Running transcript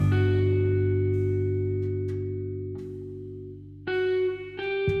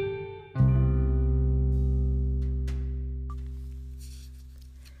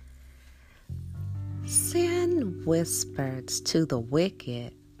whispered to the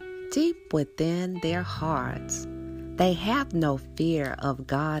wicked deep within their hearts. They have no fear of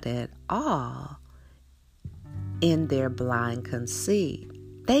God at all. In their blind conceit,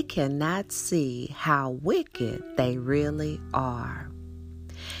 they cannot see how wicked they really are.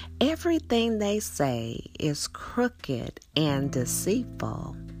 Everything they say is crooked and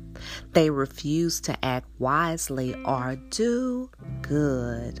deceitful. They refuse to act wisely or do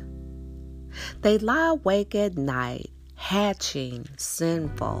good. They lie awake at night, hatching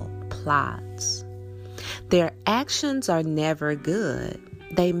sinful plots. Their actions are never good.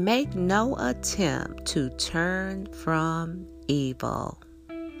 They make no attempt to turn from evil.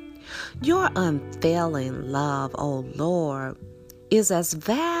 Your unfailing love, O Lord, is as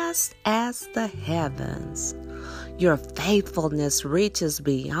vast as the heavens. Your faithfulness reaches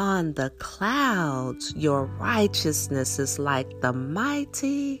beyond the clouds. Your righteousness is like the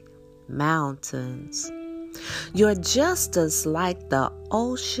mighty mountains. Your justice like the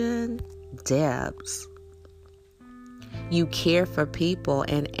ocean depths. You care for people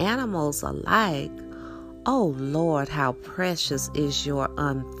and animals alike. Oh Lord, how precious is your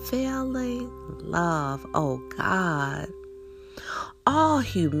unfailing love, oh God. All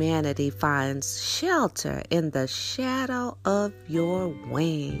humanity finds shelter in the shadow of your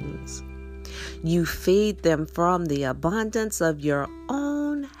wings. You feed them from the abundance of your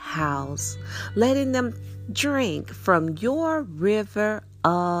own house, letting them drink from your river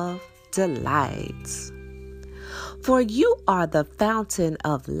of delights. For you are the fountain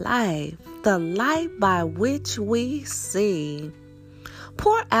of life, the light by which we see.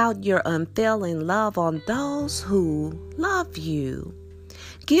 Pour out your unfailing love on those who love you.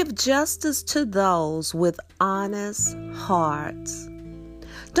 Give justice to those with honest hearts.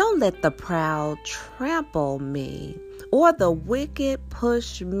 Don't let the proud trample me or the wicked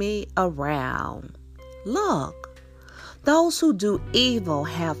push me around. Look, those who do evil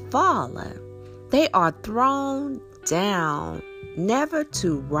have fallen. They are thrown down, never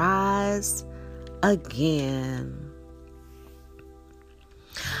to rise again.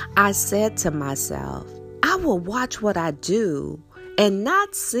 I said to myself, I will watch what I do and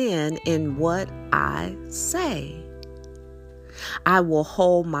not sin in what I say. I will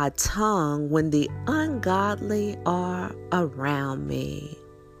hold my tongue when the ungodly are around me.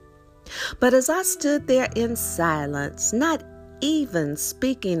 But as I stood there in silence, not even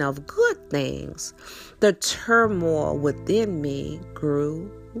speaking of good things, the turmoil within me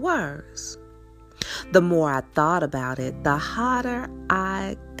grew worse. The more I thought about it, the hotter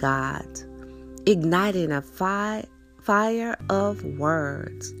I got, igniting a fire of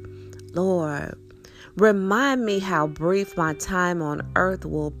words. Lord, remind me how brief my time on earth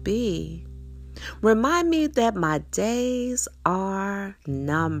will be. Remind me that my days are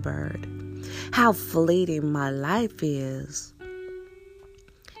numbered, how fleeting my life is.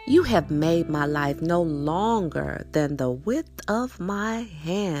 You have made my life no longer than the width of my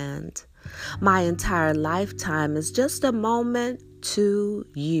hand. My entire lifetime is just a moment to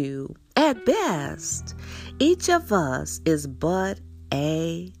you. At best, each of us is but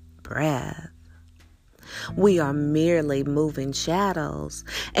a breath. We are merely moving shadows,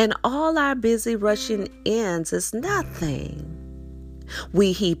 and all our busy rushing ends is nothing.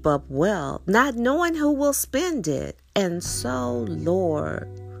 We heap up wealth, not knowing who will spend it. And so, Lord,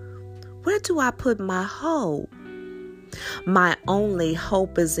 where do I put my hope? My only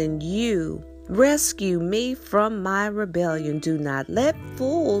hope is in you. Rescue me from my rebellion. Do not let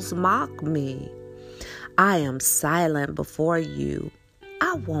fools mock me. I am silent before you.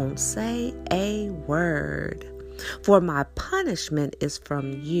 I won't say a word, for my punishment is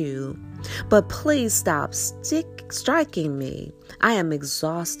from you. But please stop striking me. I am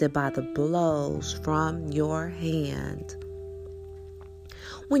exhausted by the blows from your hand.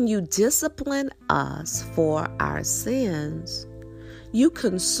 When you discipline us for our sins, you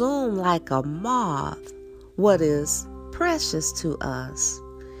consume like a moth what is precious to us.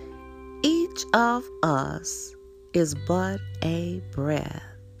 Each of us is but a breath.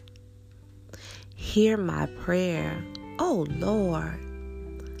 Hear my prayer, O Lord.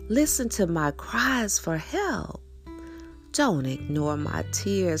 Listen to my cries for help. Don't ignore my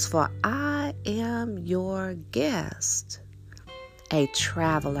tears, for I am your guest, a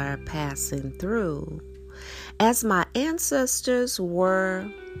traveler passing through, as my ancestors were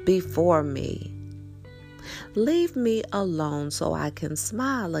before me. Leave me alone so I can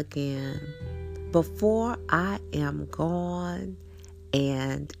smile again before I am gone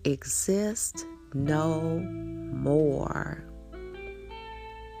and exist no more.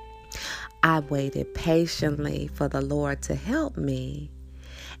 I waited patiently for the Lord to help me,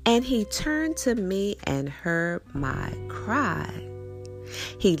 And he turned to me and heard my cry.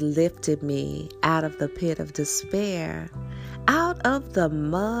 He lifted me out of the pit of despair, out of the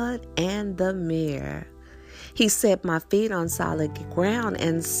mud and the mire. He set my feet on solid ground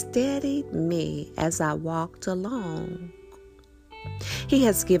and steadied me as I walked along. He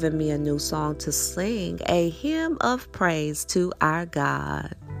has given me a new song to sing, a hymn of praise to our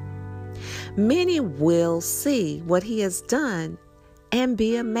God. Many will see what he has done and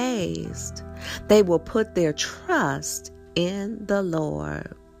be amazed. They will put their trust in the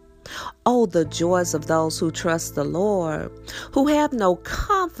Lord. Oh, the joys of those who trust the Lord, who have no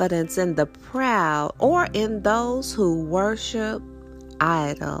confidence in the proud or in those who worship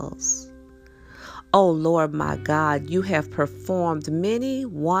idols. O Lord my God, you have performed many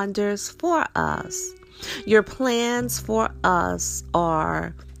wonders for us. Your plans for us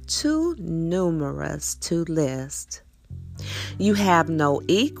are too numerous to list. You have no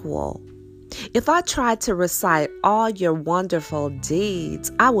equal. If I tried to recite all your wonderful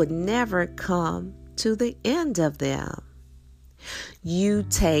deeds, I would never come to the end of them. You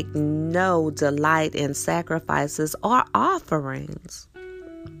take no delight in sacrifices or offerings.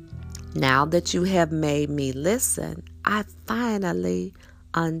 Now that you have made me listen, I finally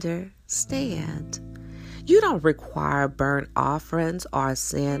understand. You don't require burnt offerings or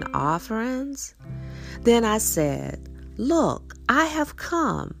sin offerings. Then I said, look, I have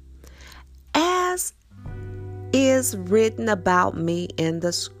come, as is written about me in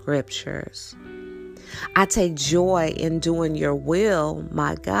the scriptures. I take joy in doing your will,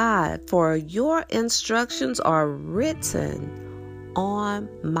 my God, for your instructions are written on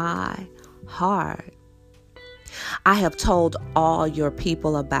my heart. I have told all your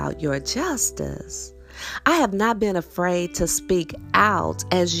people about your justice. I have not been afraid to speak out,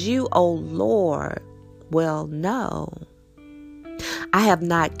 as you, O Lord, well know. I have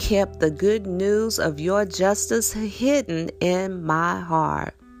not kept the good news of your justice hidden in my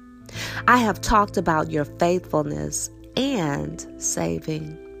heart. I have talked about your faithfulness and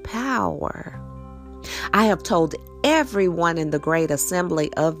saving power. I have told everyone in the great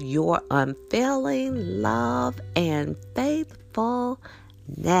assembly of your unfailing love and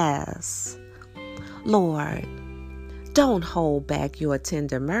faithfulness. Lord, don't hold back your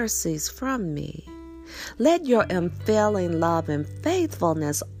tender mercies from me. Let your unfailing love and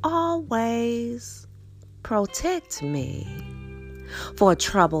faithfulness always protect me. For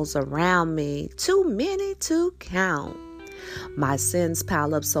troubles around me, too many to count. My sins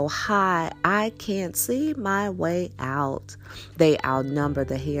pile up so high, I can't see my way out. They outnumber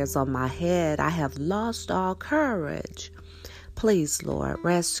the hairs on my head. I have lost all courage. Please, Lord,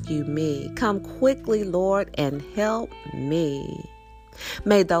 rescue me. Come quickly, Lord, and help me.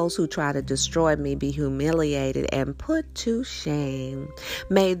 May those who try to destroy me be humiliated and put to shame.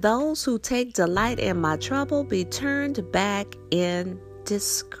 May those who take delight in my trouble be turned back in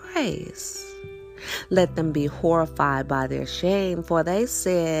disgrace. Let them be horrified by their shame, for they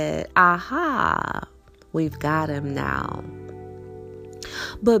said, aha, we've got him now.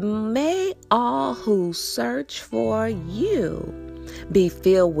 But may all who search for you be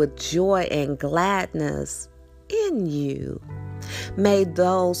filled with joy and gladness in you. May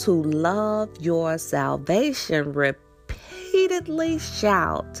those who love your salvation repeatedly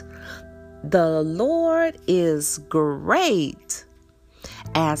shout, the Lord is great.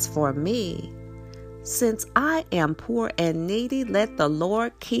 As for me, since I am poor and needy, let the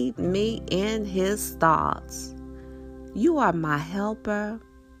Lord keep me in his thoughts. You are my helper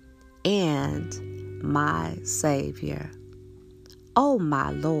and my Savior. Oh,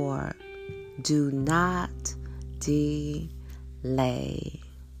 my Lord, do not delay.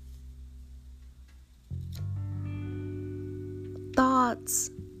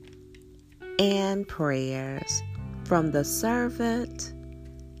 Thoughts and prayers from the servant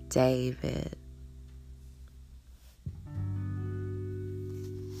David.